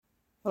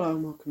Hello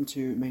and welcome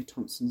to May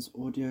Thompson's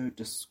audio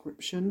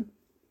description.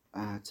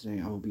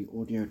 Today I will be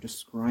audio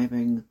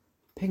describing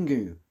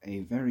Pingu, a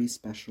very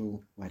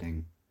special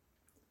wedding.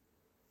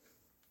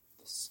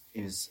 This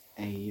is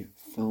a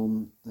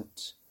film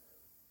that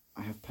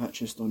I have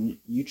purchased on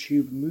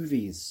YouTube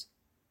Movies.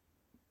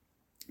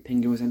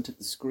 Pingu has entered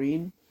the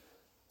screen.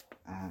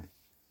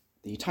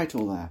 The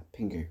title there,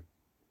 Pingu.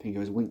 Pingu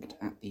has winked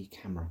at the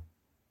camera.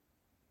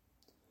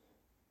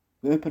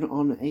 We open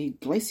on a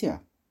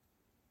glacier.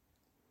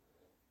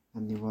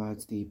 And the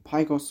words, the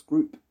Pygos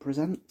Group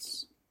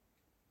presents,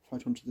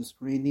 float onto the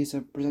screen. These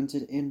are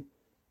presented in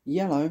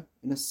yellow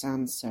in a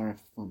sans serif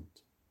font.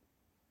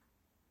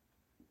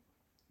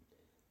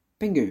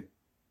 Pingu.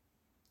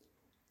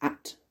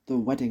 At the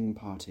wedding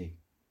party.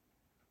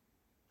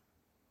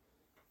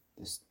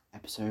 This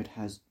episode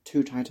has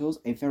two titles,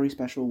 A Very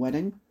Special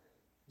Wedding,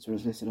 as well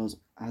as listed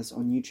as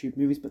on YouTube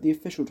Movies, but the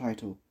official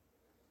title,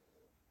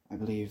 I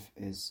believe,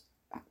 is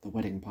At the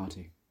Wedding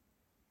Party.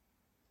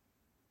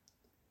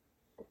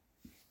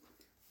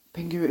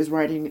 Pingu is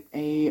riding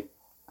a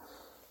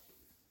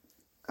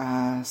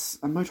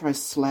motorised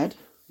sled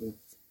with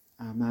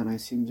a man I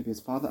assume to be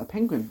his father, a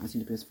penguin I assume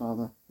to be his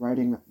father,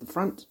 riding at the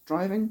front,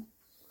 driving.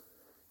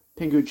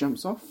 Pingu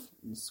jumps off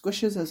and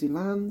squishes as he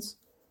lands.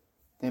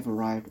 They've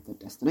arrived at their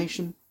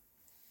destination.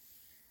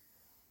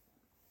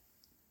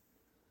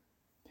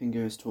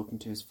 Pingu is talking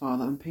to his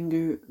father, and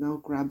Pingu now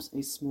grabs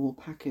a small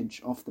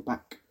package off the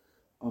back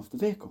of the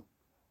vehicle.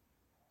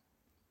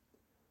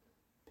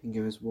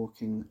 Pingu is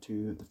walking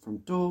to the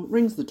front door,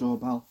 rings the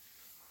doorbell,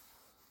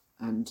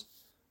 and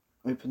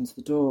opens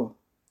the door.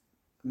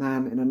 A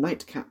man in a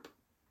nightcap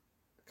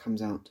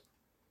comes out.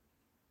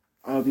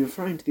 I'll be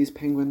referring to these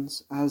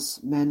penguins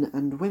as men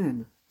and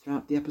women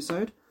throughout the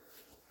episode.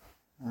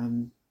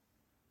 But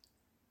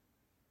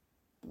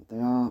they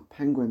are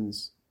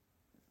penguins.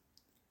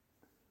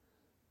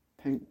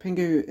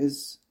 Pingu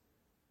is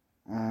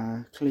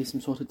clearly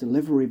some sort of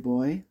delivery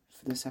boy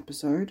for this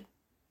episode.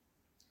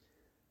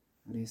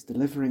 And he's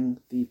delivering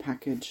the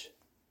package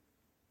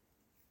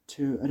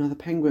to another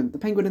penguin. The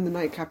penguin in the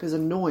nightcap is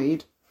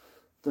annoyed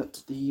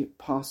that the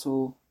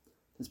parcel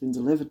that's been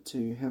delivered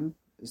to him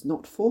is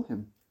not for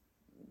him.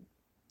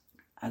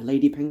 A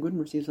lady penguin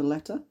receives a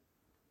letter.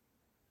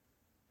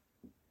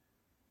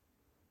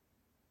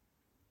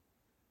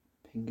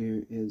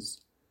 Pingu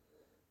is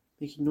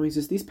making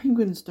noises. These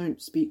penguins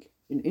don't speak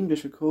in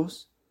English, of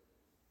course.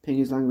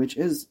 Pingu's language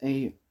is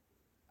a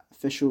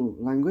official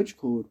language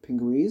called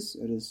Pinguese.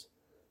 It is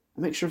a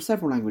mixture of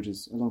several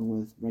languages, along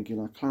with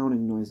regular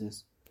clowning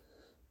noises.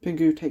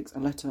 Pingu takes a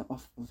letter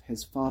off of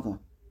his father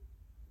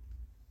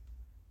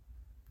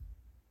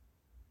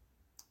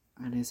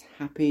and is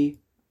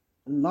happy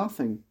and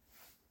laughing.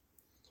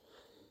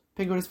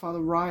 Pingu and his father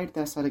ride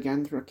their sled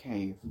again through a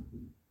cave.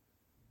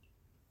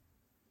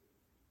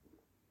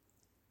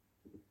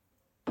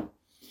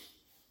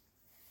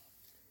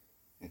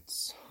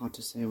 It's hard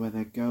to say where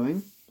they're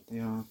going. They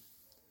are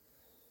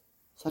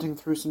sledding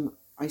through some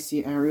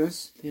icy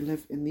areas. They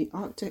live in the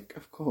Arctic,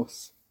 of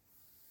course.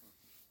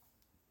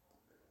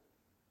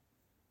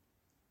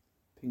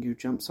 Pingu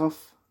jumps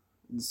off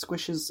and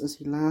squishes as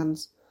he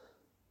lands.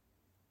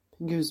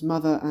 Pingu's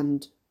mother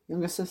and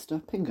younger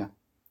sister, Pinga,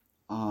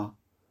 are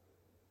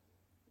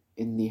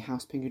in the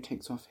house. Pingu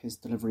takes off his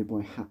delivery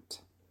boy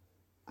hat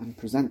and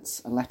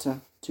presents a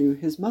letter to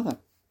his mother.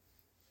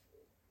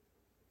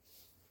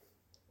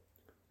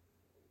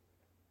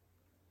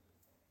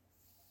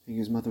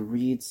 Pingu's mother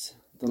reads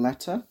the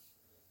letter,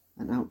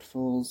 and out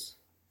falls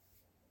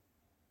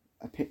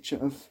a picture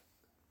of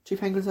two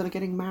penguins that are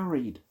getting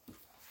married.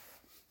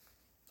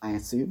 I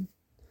assume,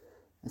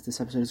 as this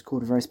episode is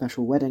called A Very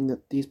Special Wedding,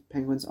 that these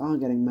penguins are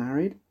getting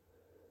married.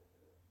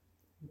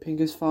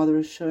 Pingu's father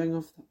is showing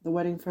off the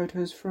wedding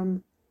photos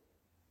from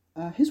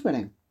his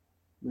wedding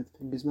with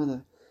Pingu's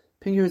mother.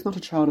 Pingu is not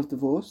a child of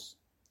divorce.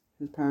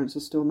 His parents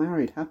are still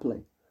married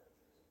happily.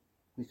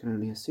 We can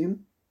only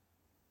assume.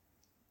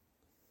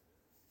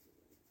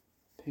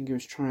 Pingu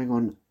is trying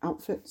on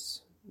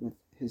outfits with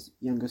his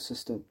younger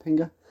sister,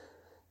 Pinga.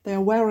 They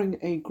are wearing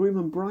a groom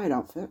and bride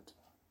outfit,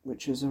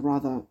 which is a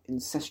rather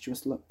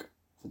incestuous look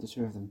for the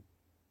two of them.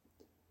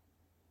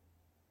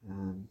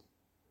 And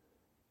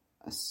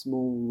a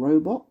small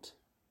robot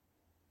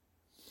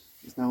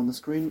is now on the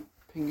screen.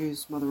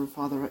 Pingu's mother and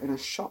father are in a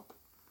shop.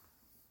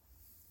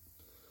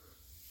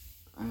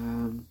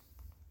 I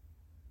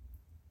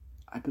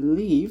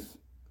believe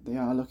they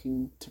are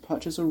looking to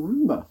purchase a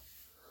Roomba.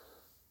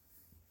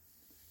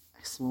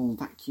 A small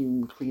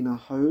vacuum cleaner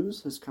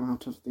hose has come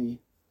out of the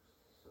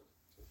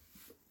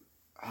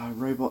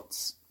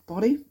robot's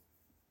body,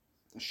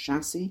 the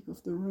chassis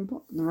of the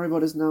robot, and the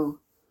robot is now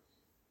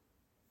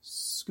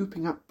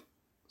scooping up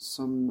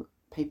some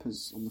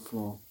papers on the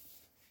floor.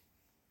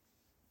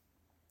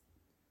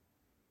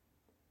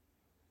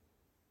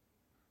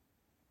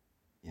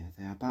 Yeah,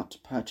 they're about to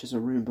purchase a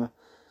Roomba.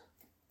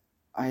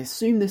 I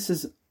assume this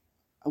is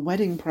a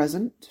wedding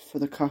present for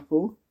the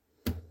couple.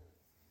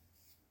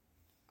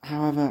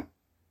 However,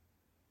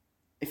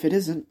 if it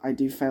isn't, I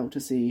do fail to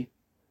see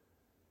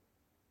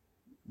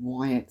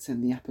why it's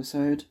in the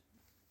episode.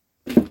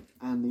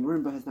 And the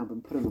Roomba has now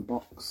been put in a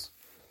box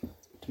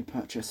to be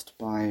purchased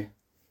by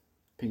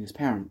Pingu's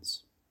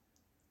parents.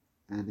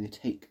 And they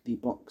take the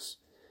box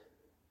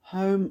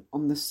home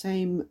on the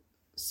same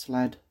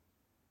sled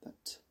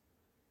that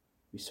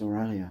we saw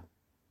earlier.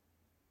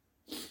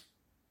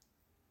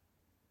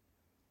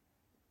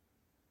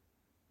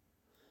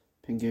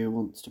 Pingu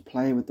wants to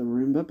play with the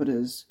Roomba, but it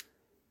is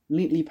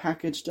neatly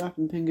packaged up,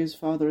 and Pingu's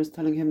father is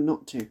telling him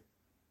not to.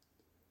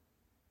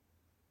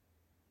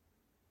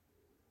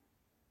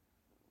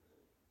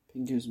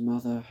 Pingu's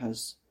mother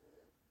has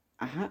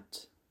a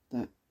hat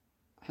that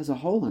has a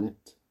hole in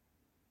it.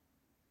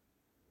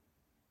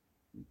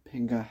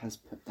 Pingu has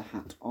put the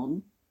hat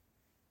on.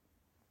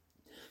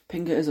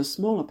 Pingu is a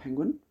smaller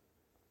penguin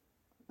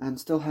and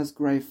still has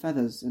grey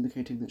feathers,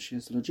 indicating that she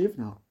is still a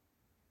juvenile.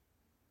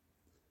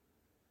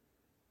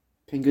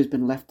 Pingu's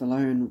been left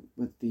alone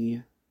with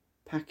the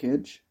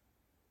package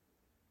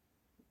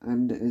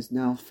and is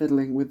now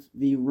fiddling with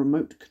the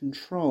remote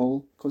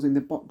control, causing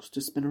the box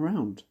to spin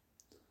around,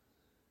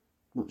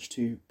 much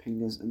to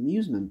Pingu's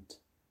amusement.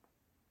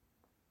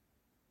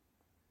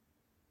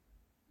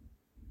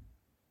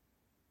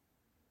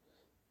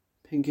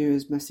 Pingu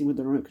is messing with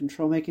the remote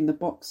control, making the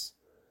box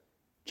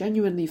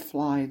genuinely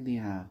fly in the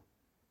air.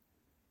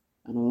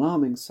 An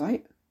alarming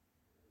sight,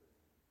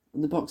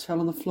 and the box fell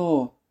on the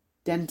floor,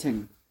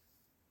 denting.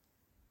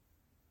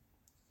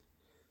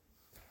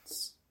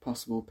 It's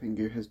possible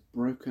Pingu has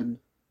broken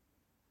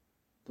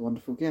the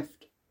wonderful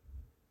gift.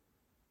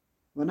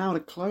 We're now at a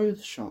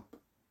clothes shop.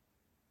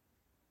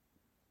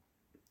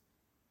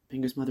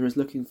 Pingu's mother is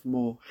looking for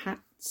more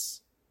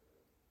hats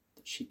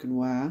that she can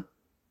wear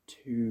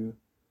to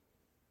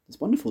this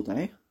wonderful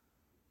day.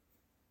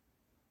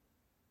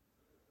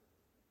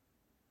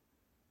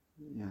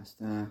 Yes,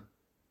 they're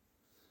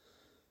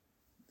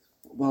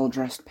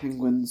well-dressed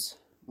penguins,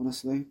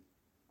 honestly.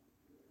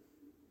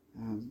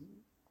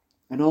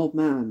 An old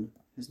man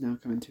has now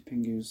come into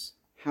Pingu's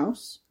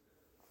house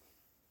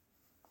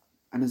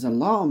and is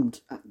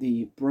alarmed at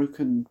the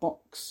broken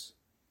box.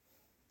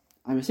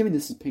 I'm assuming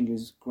this is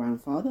Pingu's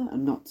grandfather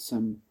and not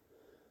some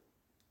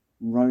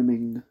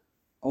roaming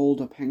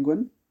older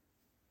penguin.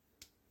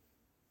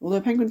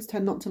 Although penguins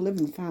tend not to live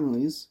in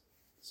families,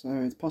 so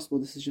it's possible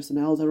this is just an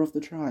elder of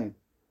the tribe.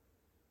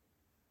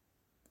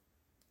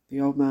 The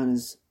old man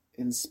is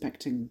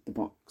inspecting the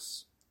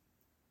box.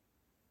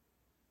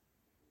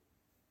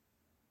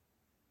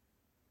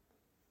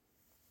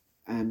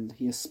 And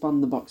he has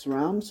spun the box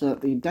around so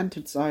that the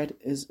dented side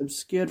is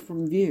obscured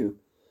from view.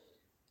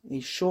 A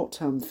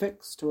short-term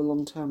fix to a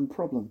long-term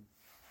problem.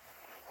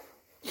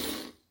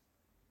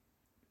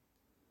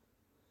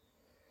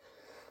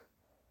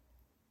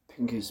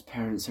 Pingu's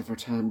parents have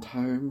returned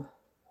home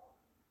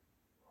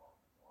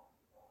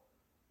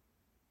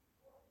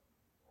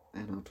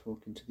and are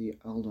talking to the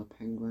elder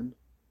penguin.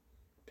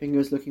 Pingu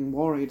is looking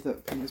worried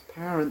that Pingu's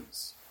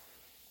parents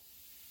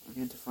are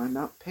going to find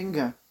out.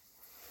 Pingu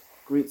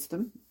greets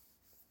them,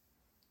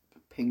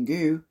 but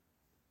Pingu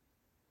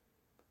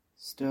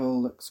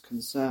still looks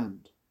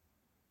concerned.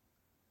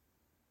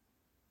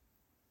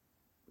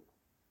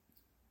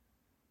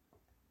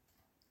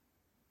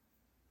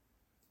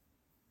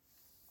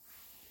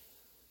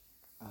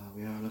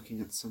 We are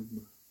looking at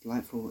some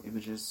delightful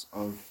images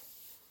of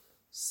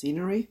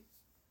scenery.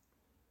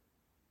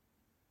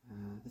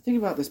 The thing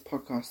about this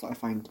podcast that I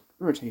find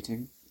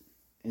irritating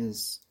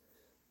is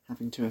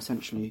having to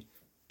essentially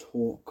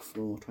talk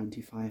for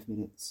 25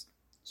 minutes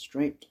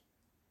straight.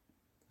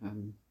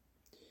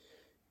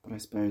 But I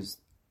suppose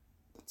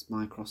that's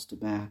my cross to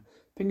bear.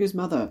 Pingu's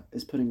mother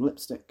is putting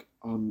lipstick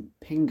on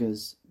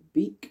Pingu's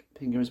beak.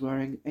 Pingu is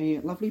wearing a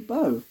lovely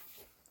bow.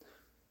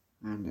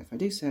 And if I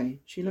do say,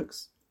 she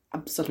looks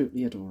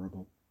absolutely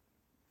adorable.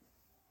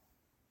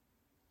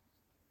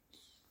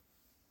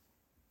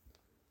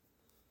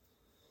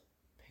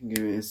 Pingu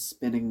is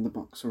spinning the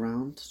box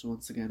around to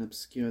once again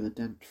obscure the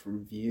dent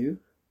from view.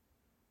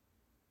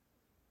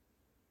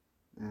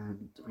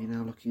 And we're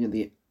now looking at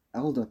the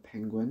elder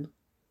penguin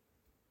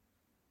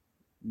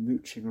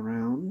mooching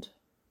around,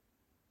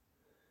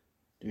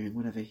 doing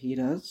whatever he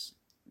does.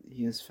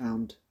 He has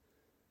found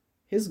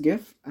his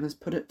gift and has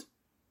put it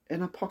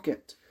in a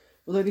pocket.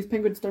 Although these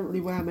penguins don't really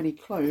wear many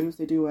clothes,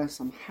 they do wear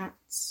some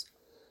hats,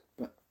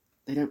 but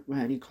they don't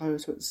wear any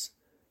clothes, so it's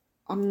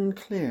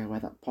unclear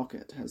where that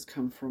pocket has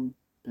come from.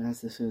 But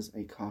as this is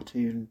a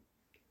cartoon,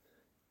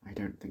 I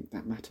don't think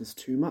that matters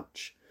too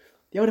much.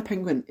 The older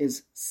penguin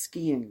is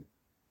skiing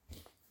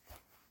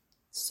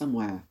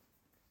somewhere.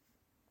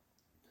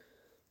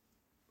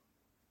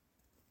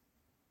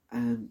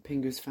 And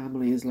Pingu's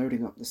family is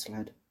loading up the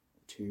sled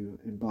to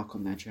embark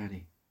on their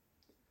journey.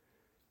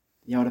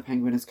 The elder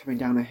penguin is coming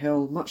down a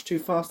hill much too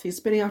fast. He's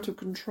spinning out of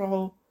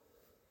control.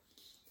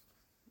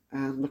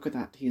 And look at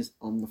that, he is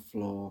on the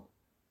floor.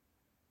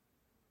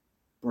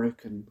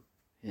 Broken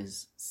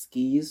his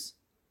skis.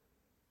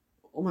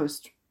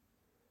 Almost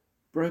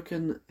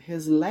broken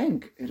his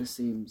leg, it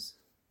seems.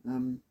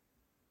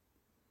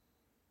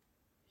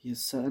 He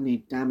has certainly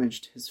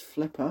damaged his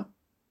flipper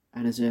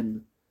and is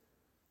in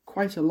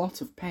quite a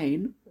lot of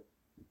pain.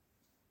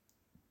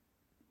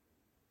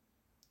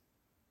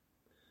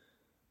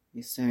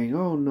 He's saying,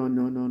 oh, no,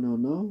 no, no, no,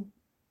 no.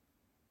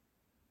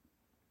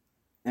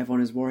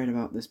 Everyone is worried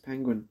about this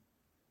penguin.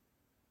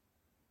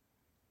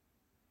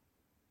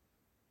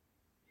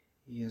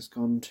 He has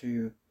gone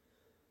to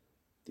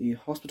the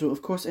hospital.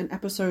 Of course, in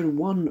episode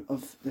 1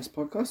 of this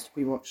podcast,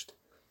 we watched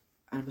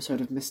an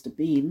episode of Mr.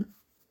 Bean,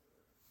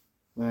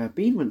 where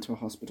Bean went to a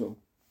hospital.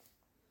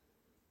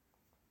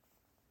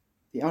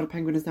 The elder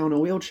penguin is now in a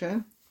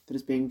wheelchair that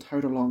is being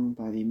towed along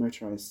by the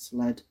motorised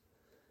sled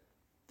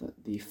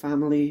that the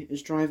family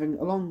is driving,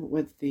 along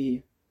with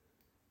the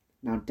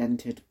now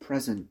dented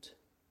present.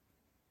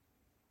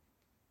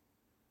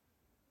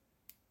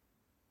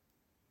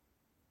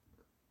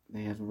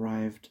 They have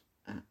arrived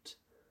at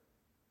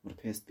what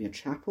appears to be a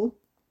chapel.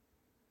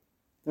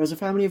 There is a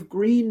family of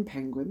green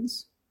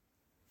penguins,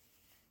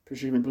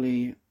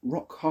 presumably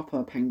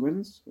rockhopper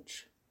penguins,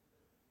 which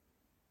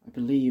I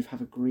believe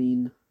have a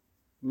green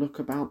look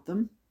about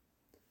them.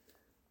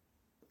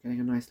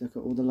 Getting a nice look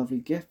at all the lovely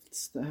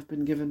gifts that have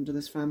been given to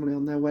this family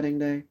on their wedding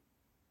day.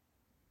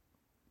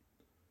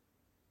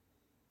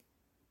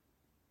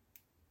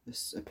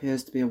 This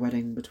appears to be a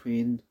wedding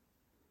between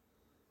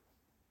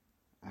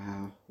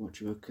what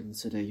you would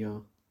consider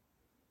your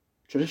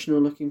traditional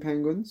looking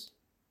penguins,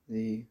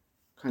 the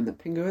kind that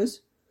Pingu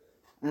is,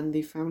 and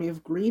the family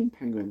of green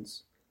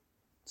penguins.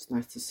 It's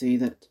nice to see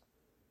that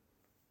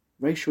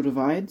racial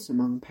divides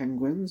among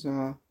penguins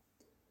are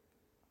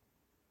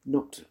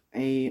not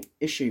an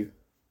issue.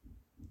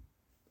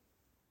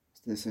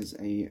 This is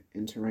a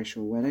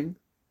interracial wedding.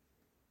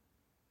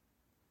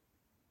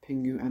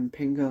 Pingu and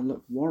Pinga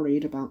look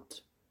worried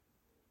about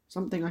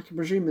something. I can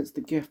presume it's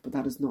the gift, but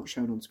that is not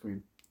shown on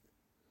screen.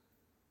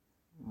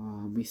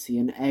 We see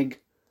an egg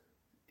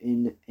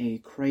in a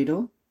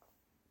cradle,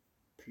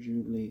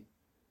 presumably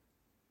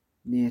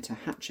near to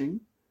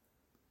hatching.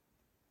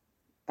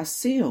 A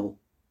seal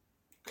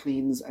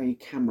cleans a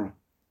camera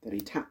that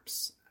he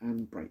taps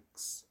and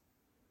breaks,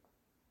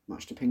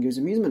 much to Pingu's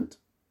amusement.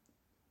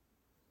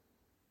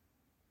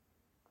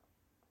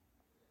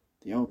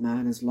 The old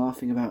man is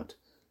laughing about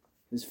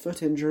his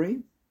foot injury.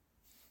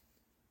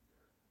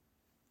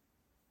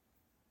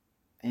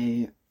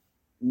 A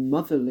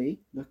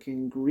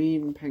motherly-looking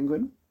green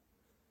penguin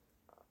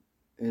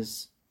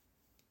is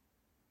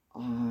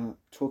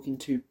talking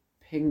to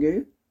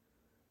Pingu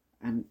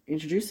and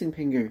introducing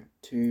Pingu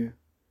to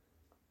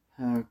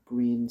her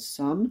green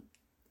son,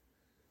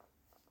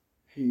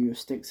 who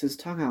sticks his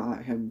tongue out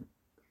at him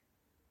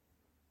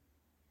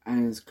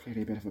and is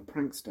clearly a bit of a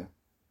prankster.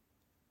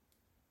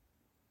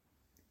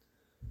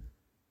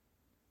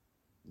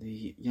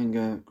 The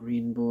younger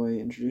green boy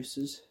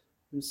introduces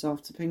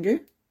himself to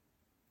Pingu.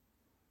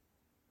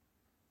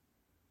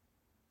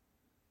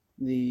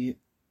 The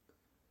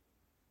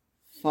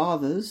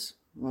fathers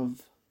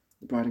of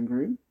the bride and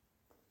groom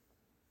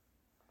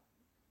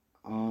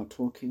are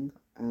talking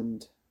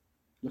and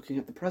looking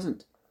at the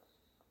present.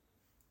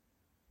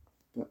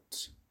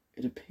 But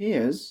it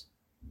appears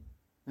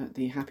that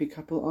the happy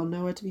couple are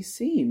nowhere to be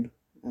seen,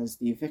 as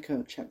the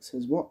vicar checks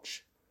his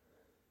watch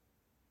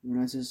and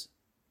realizes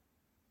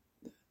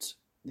that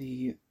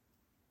the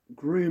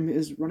groom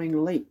is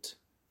running late.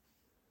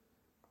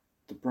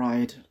 The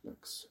bride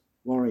looks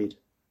worried.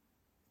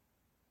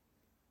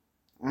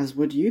 As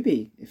would you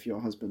be if your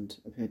husband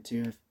appeared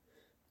to have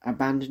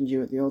abandoned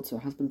you at the altar.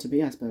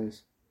 Husband-to-be, I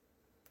suppose.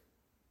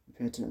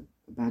 Appeared to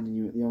abandon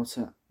you at the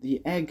altar.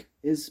 The egg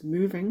is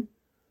moving.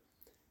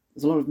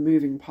 There's a lot of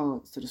moving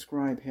parts to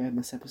describe here in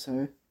this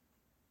episode.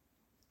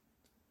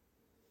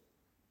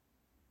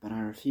 But I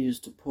refuse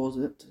to pause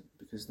it,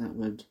 because that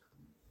would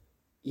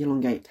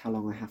elongate how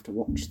long I have to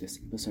watch this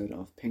episode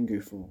of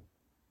Pingu for.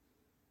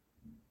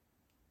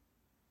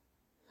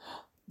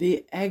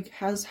 The egg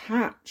has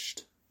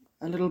hatched!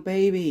 A little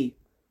baby.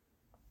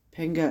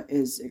 Pinga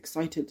is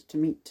excited to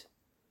meet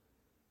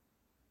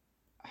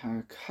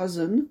her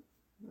cousin.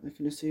 I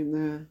can assume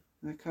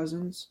they're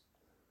cousins.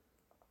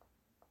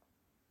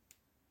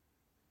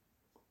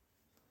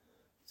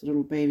 It's a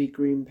little baby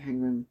green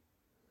penguin.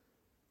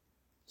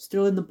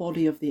 Still in the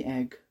body of the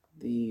egg,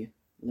 the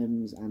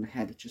limbs and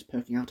head just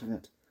poking out of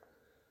it.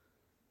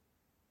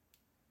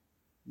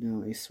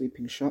 Now a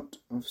sweeping shot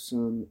of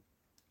some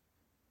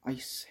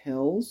ice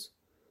hills.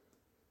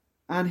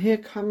 And here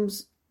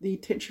comes the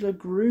titular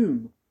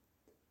groom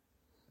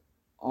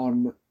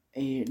on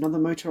another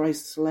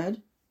motorised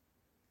sled.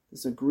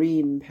 There's a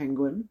green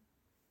penguin.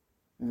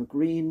 We have a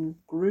green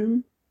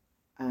groom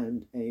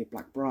and a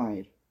black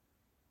bride.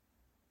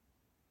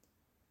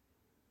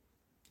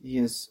 He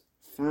has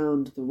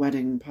found the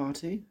wedding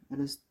party and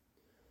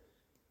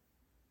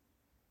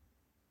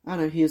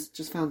he has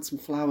just found some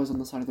flowers on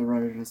the side of the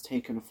road and has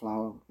taken a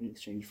flower in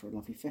exchange for a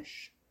lovely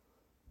fish.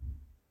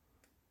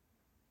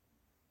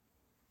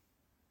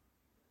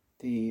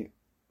 The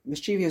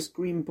mischievous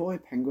green boy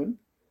penguin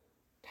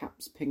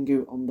taps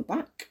Pingu on the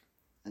back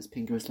as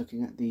Pingu is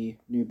looking at the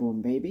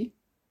newborn baby.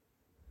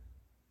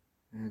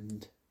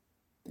 And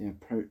they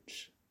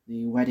approach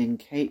the wedding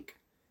cake,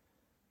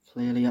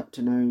 Clearly up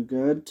to no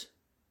good.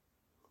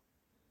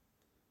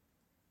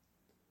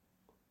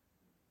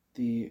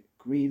 The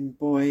green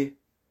boy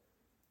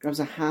grabs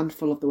a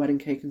handful of the wedding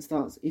cake and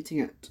starts eating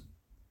it.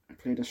 A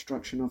clear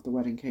destruction of the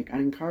wedding cake,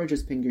 and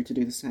encourages Pingu to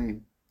do the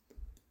same.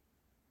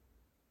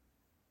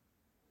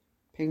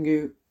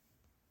 Pingu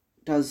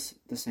does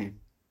the same.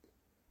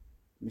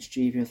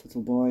 Mischievous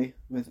little boy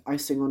with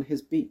icing on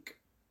his beak.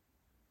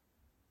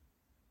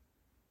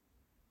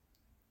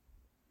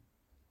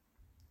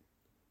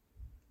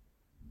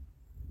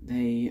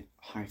 They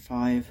high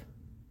five.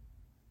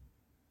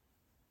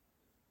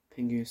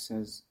 Pingu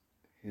says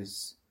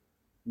his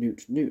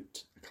 "Newt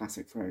Newt," a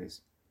classic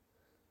phrase.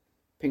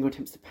 Pingu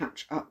attempts to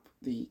patch up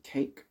the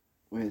cake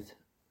with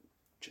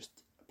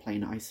just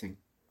plain icing.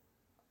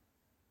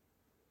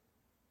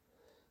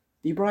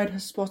 The bride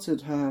has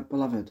spotted her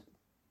beloved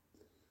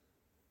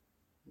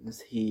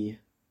as he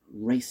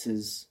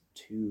races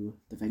to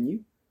the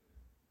venue.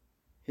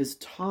 His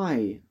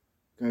tie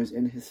goes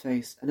in his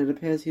face, and it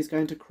appears he's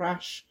going to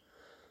crash,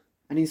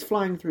 and he's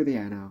flying through the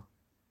air now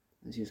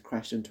as he has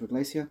crashed into a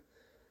glacier,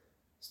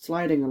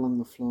 sliding along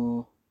the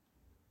floor,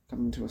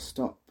 coming to a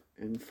stop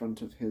in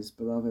front of his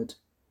beloved.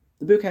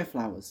 The bouquet of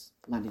flowers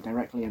landing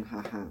directly in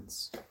her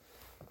hands.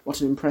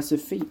 What an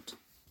impressive feat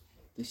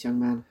this young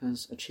man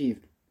has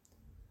achieved.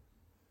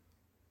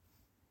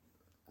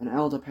 An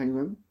elder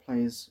penguin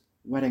plays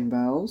wedding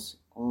bells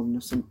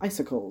on some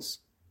icicles.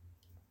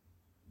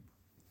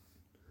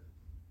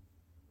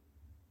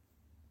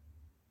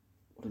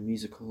 What a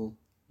musical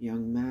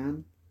young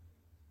man.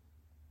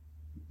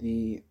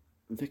 The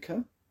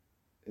vicar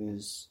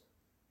is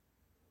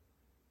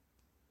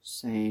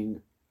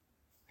saying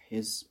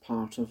his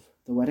part of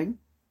the wedding.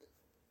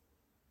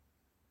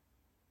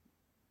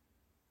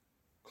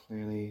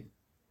 Clearly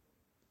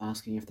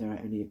asking if there are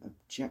any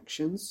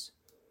objections.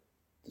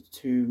 The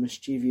two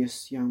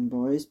mischievous young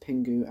boys,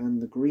 Pingu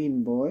and the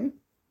green boy,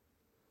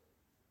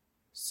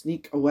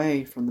 sneak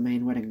away from the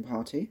main wedding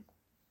party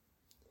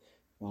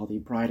while the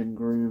bride and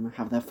groom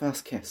have their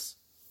first kiss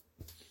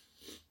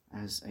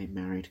as a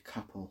married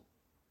couple.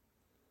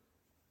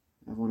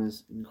 Everyone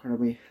is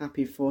incredibly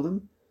happy for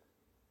them.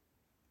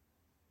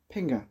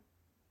 Pingu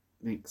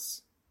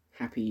makes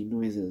happy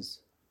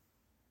noises.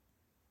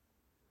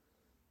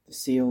 The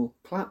seal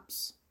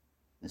claps,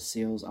 as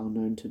seals are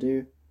known to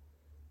do.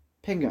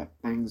 Pingu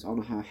bangs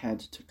on her head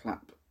to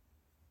clap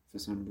for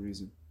some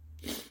reason.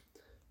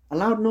 A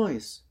loud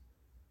noise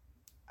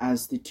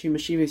as the two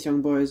mischievous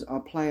young boys are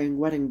playing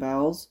wedding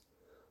bells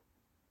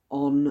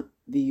on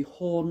the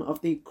horn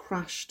of the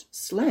crashed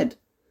sled.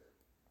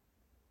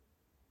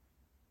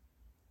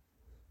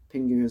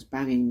 Pingu is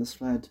banging the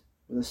sled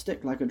with a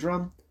stick like a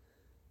drum.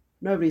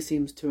 Nobody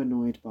seems too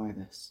annoyed by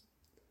this.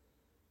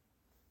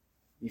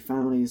 The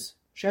families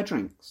share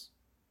drinks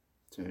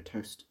to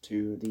toast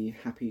to the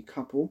happy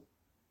couple.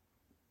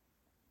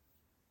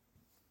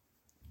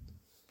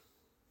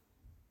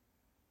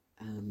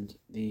 And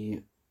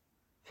the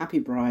happy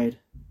bride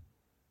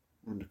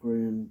and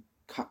groom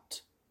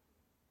cut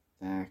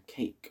their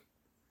cake.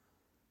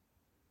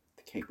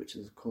 The cake, which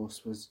of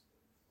course was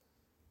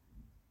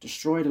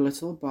destroyed a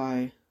little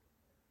by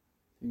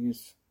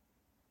his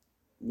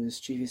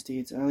mischievous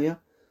deeds earlier.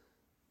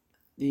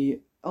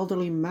 The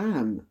elderly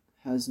man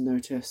has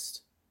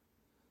noticed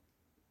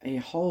a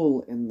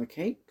hole in the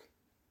cake.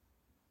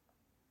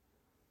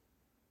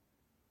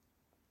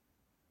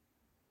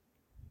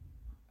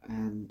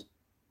 And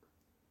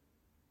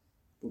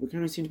what can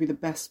only seem to be the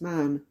best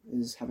man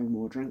is having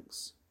more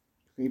drinks.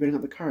 He's building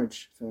up the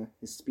courage for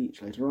his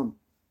speech later on.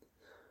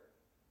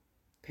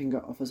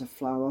 Pingu offers a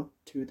flower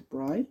to the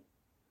bride.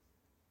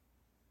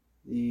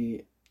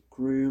 The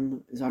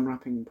groom is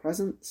unwrapping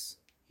presents.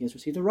 He has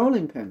received a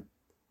rolling pin.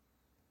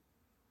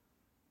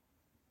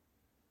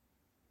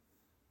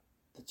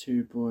 The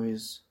two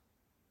boys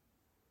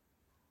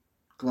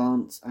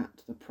glance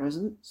at the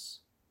presents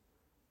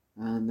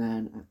and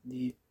then at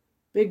the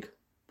big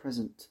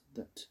present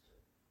that,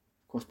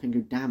 of course,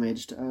 Pingu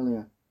damaged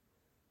earlier.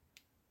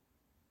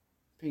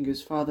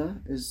 Pingu's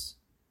father is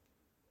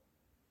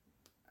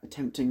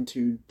attempting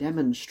to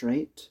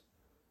demonstrate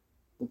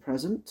the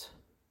present,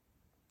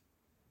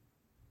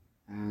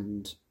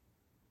 and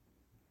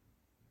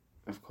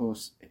of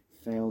course it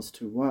fails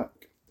to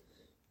work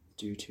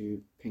due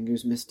to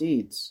Pingu's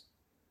misdeeds.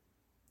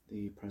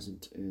 The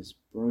present is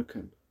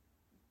broken.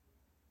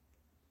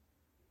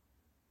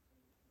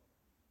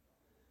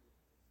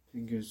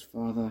 Pingu's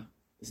father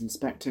is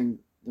inspecting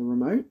the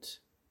remote,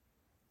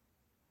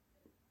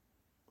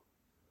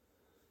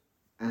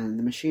 and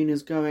the machine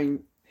is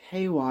going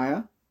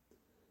haywire,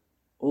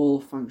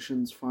 all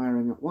functions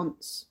firing at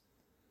once,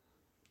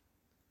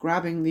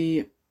 grabbing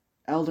the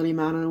elderly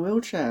man in a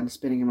wheelchair and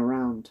spinning him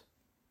around.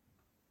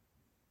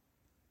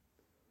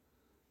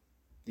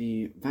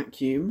 The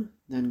vacuum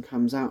then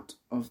comes out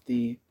of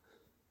the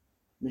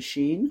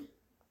machine.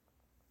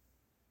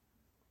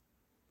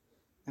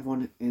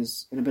 Everyone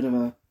is in a bit of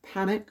a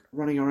panic,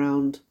 running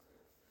around,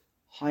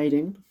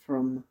 hiding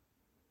from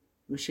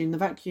the machine. The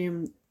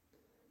vacuum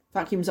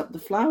vacuums up the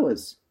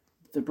flowers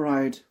the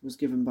bride was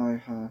given by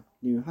her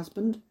new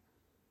husband.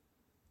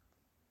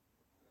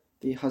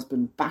 The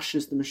husband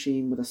bashes the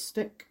machine with a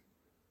stick,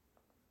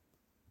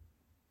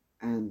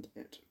 and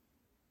it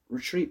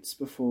retreats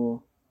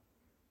before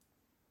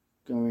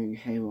going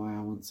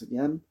haywire once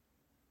again,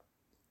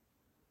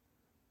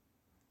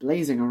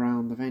 blazing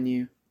around the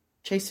venue,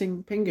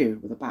 chasing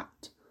Pingu with a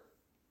bat.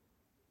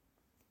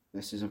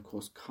 This is, of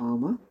course,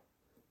 karma.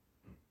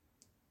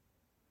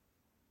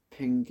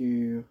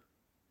 Pingu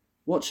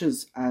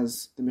watches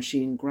as the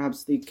machine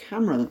grabs the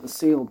camera that the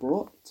seal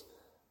brought,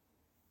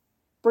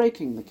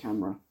 breaking the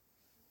camera.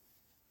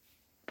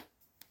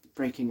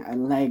 Breaking a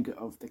leg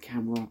of the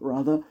camera,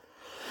 rather,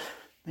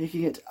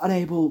 making it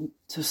unable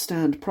to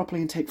stand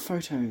properly and take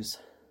photos.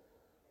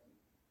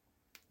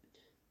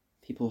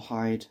 People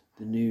hide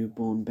the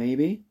newborn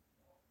baby.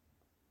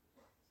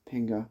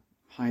 Pingu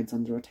hides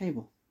under a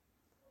table.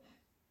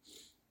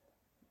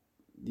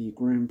 The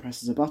groom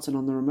presses a button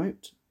on the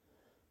remote,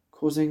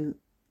 causing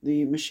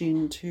the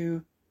machine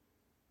to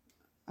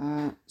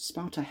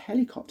spout a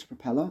helicopter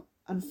propeller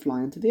and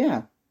fly into the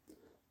air,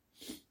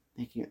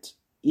 making it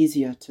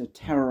easier to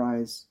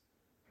terrorize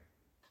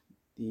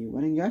the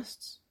wedding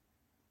guests.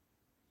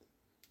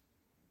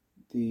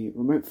 The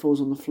remote falls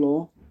on the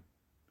floor,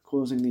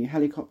 causing the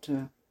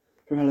helicopter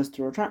propellers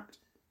to retract,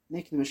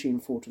 making the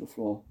machine fall to the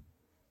floor,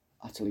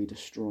 utterly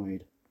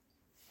destroyed.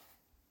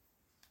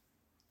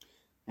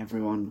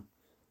 Everyone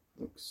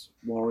looks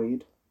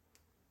worried.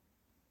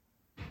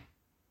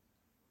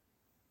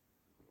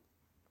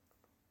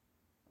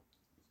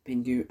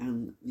 Pingu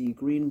and the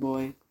green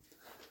boy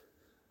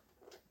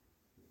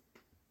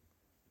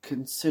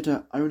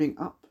consider owning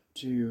up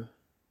to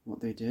what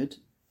they did,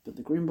 but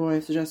the green boy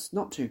suggests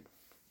not to,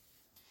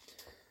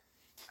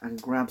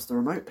 and grabs the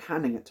remote,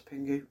 handing it to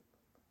Pingu,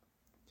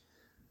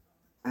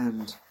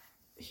 and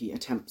he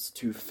attempts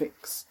to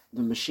fix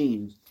the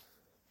machine,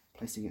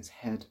 placing its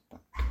head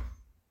back.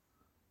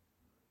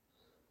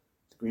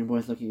 The green boy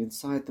is looking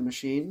inside the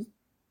machine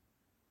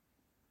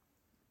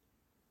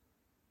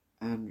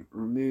and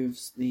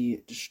removes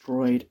the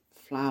destroyed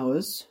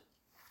flowers.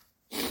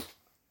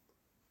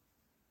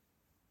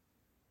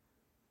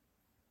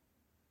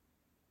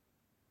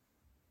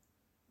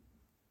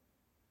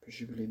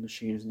 Presumably the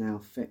machine is now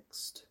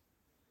fixed.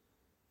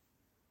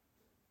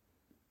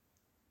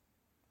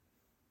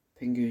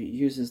 Pingu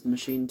uses the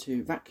machine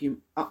to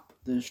vacuum up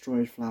the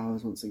destroyed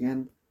flowers once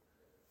again.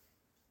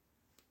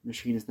 The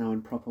machine is now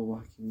in proper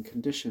working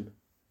condition.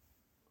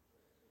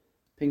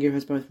 Pingu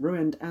has both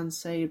ruined and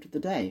saved the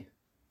day.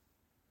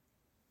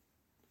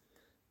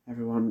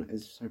 Everyone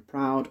is so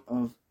proud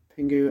of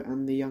Pingu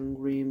and the young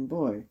green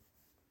boy,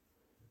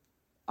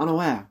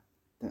 unaware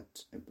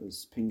that it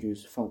was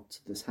Pingu's fault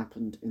this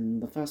happened in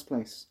the first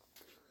place.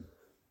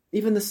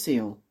 Even the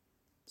seal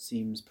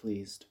seems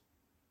pleased.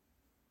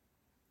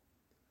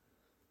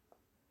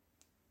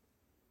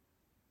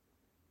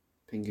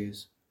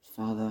 Pingu's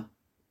father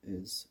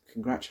is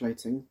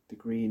congratulating the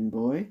green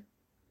boy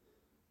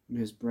on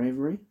his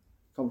bravery,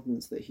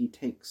 compliments that he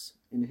takes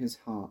in his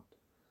heart.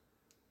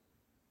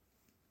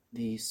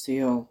 The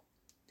seal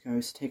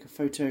goes to take a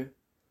photo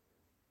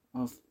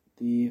of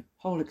the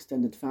whole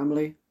extended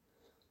family,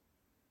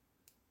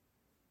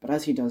 but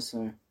as he does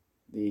so,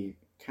 the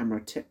camera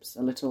tips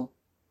a little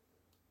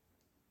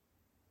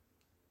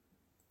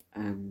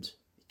and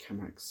the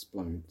camera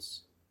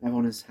explodes.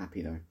 Everyone is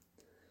happy though.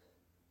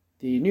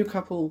 The new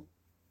couple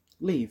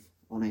leave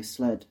on a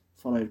sled,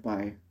 followed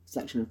by a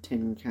selection of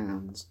tin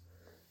cans,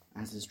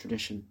 as is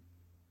tradition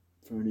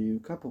for a new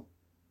couple.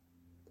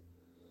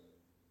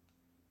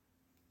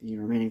 The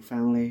remaining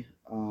family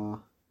are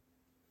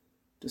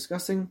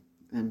discussing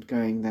and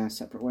going their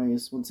separate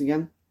ways once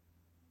again.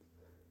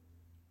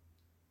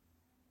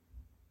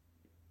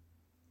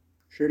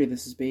 Surely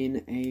this has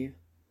been a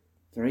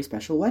very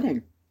special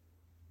wedding.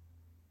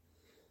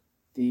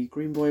 The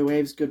green boy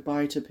waves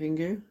goodbye to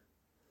Pingu.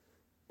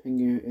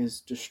 Pingu is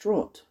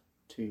distraught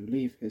to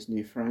leave his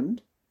new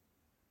friend.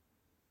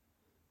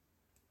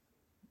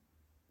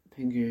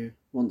 Pingu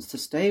wants to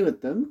stay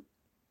with them.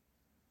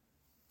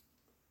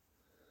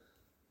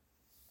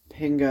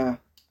 Pingu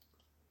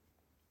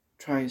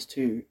tries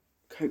to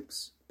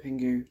coax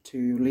Pingu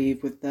to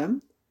leave with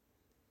them.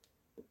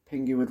 But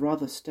Pingu would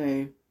rather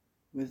stay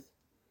with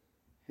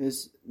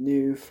his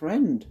new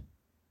friend,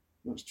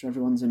 much to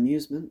everyone's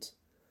amusement.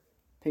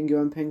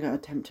 Pingu and Pingu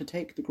attempt to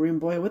take the green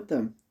boy with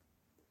them.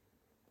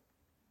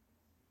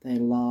 They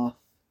laugh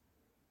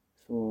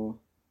for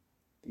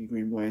the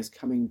green boy is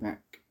coming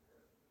back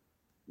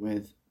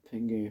with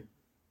Pingu.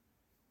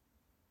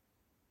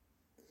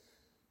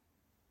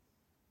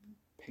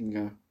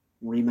 Pingu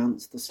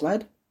remounts the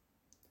sled,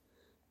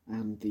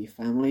 and the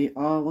family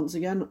are once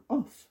again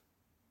off.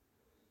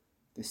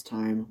 This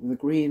time with a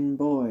green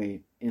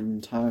boy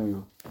in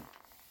tow.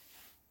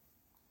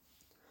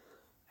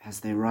 As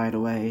they ride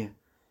away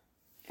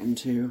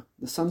into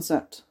the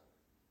sunset.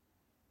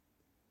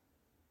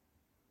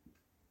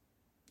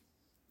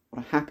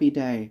 What a happy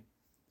day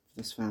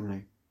for this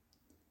family.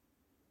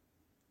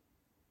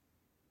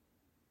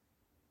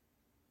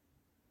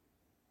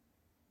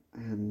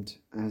 And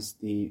as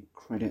the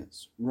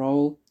credits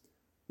roll,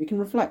 we can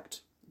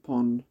reflect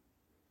upon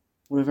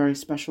what a very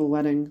special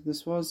wedding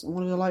this was and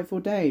what a delightful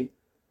day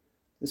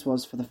this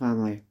was for the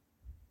family.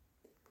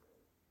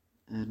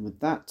 And with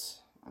that,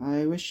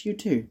 I wish you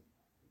too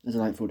a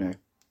delightful day.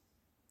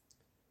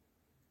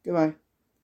 Goodbye.